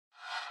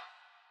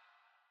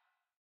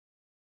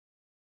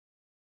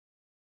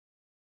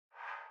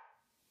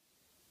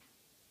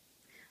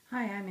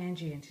Hi, I'm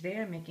Angie, and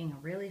today I'm making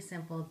a really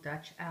simple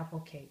Dutch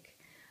apple cake.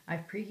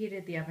 I've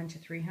preheated the oven to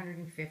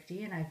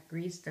 350 and I've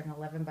greased an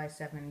 11 by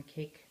 7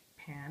 cake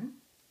pan.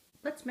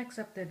 Let's mix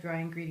up the dry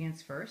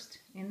ingredients first.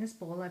 In this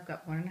bowl I've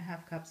got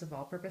 1.5 cups of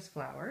all-purpose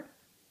flour.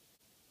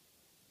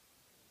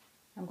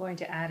 I'm going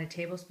to add a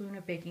tablespoon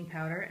of baking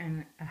powder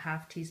and a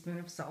half teaspoon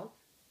of salt.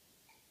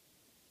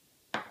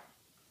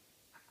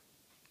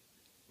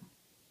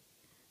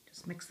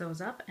 Just mix those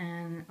up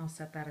and I'll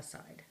set that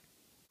aside.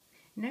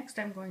 Next,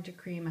 I'm going to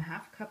cream a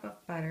half cup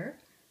of butter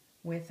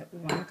with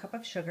 1 cup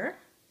of sugar.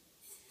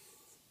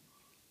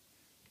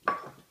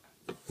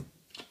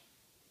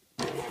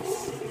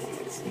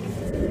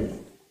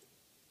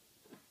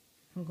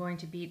 I'm going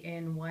to beat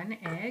in 1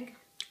 egg.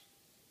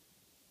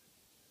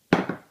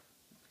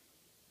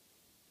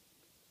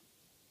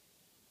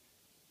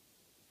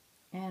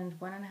 And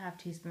 1.5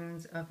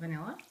 teaspoons of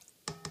vanilla.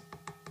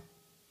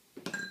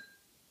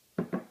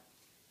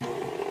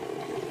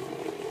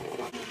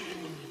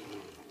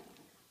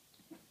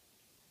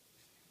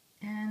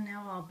 And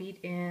now I'll beat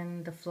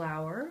in the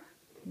flour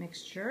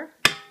mixture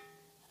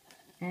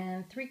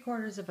and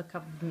 3/4 of a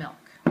cup of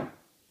milk,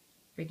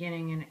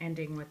 beginning and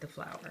ending with the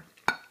flour,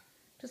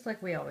 just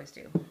like we always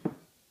do.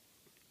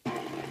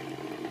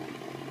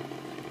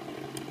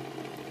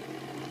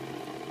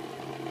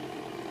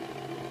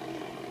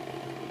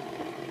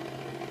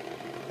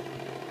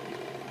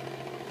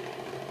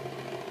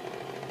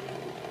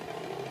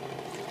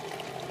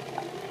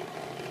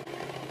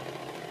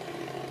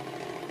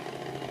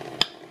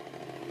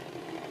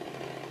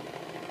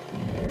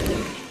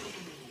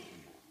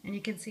 And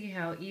you can see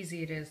how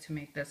easy it is to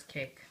make this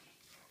cake.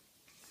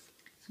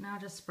 So now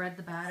just spread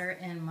the batter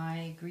in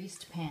my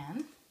greased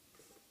pan,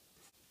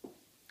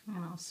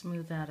 and I'll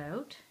smooth that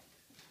out.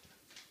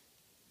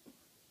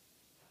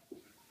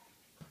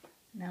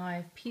 Now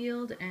I've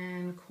peeled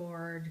and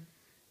cored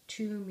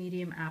 2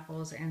 medium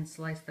apples and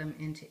sliced them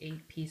into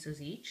 8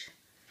 pieces each.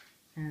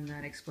 And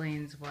that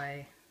explains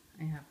why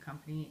I have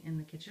company in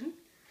the kitchen,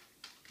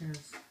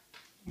 because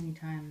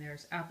anytime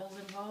there's apples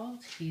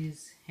involved,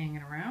 he's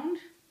hanging around.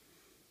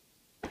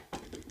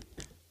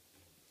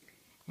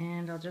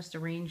 And I'll just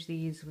arrange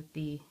these with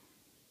the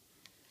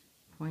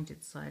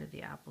pointed side of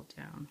the apple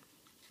down.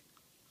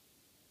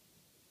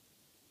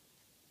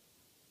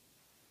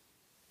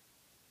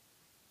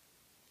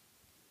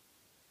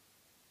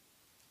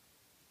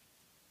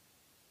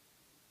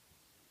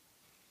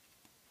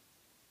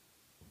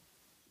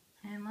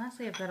 And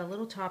lastly, I've got a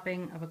little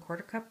topping of a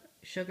 1/4 cup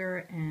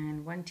sugar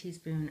and 1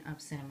 teaspoon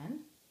of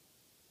cinnamon.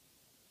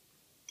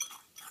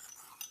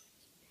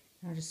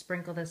 I'll just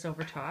sprinkle this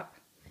over top.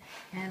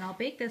 And I'll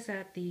bake this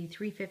at the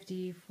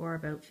 350 for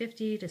about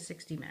 50 to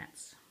 60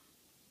 minutes.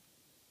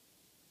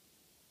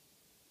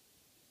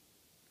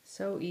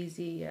 So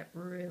easy, yet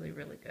really,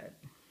 really good.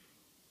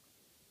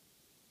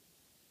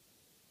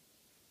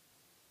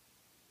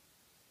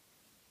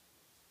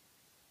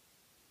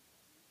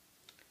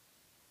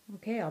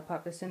 Okay, I'll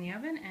pop this in the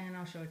oven and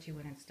I'll show it to you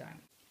when it's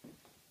done.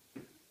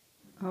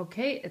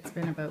 Okay, it's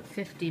been about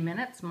 50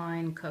 minutes.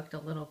 Mine cooked a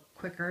little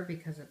quicker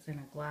because it's in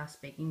a glass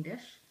baking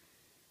dish.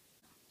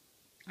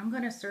 I'm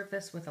going to serve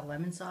this with a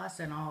lemon sauce,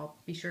 and I'll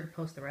be sure to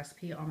post the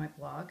recipe on my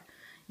blog.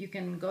 You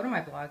can go to my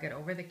blog at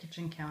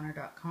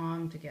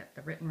overthekitchencounter.com to get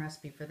the written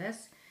recipe for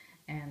this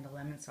and the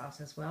lemon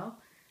sauce as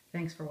well.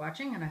 Thanks for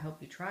watching, and I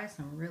hope you try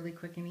some really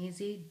quick and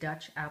easy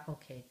Dutch apple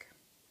cake.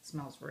 It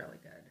smells really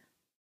good.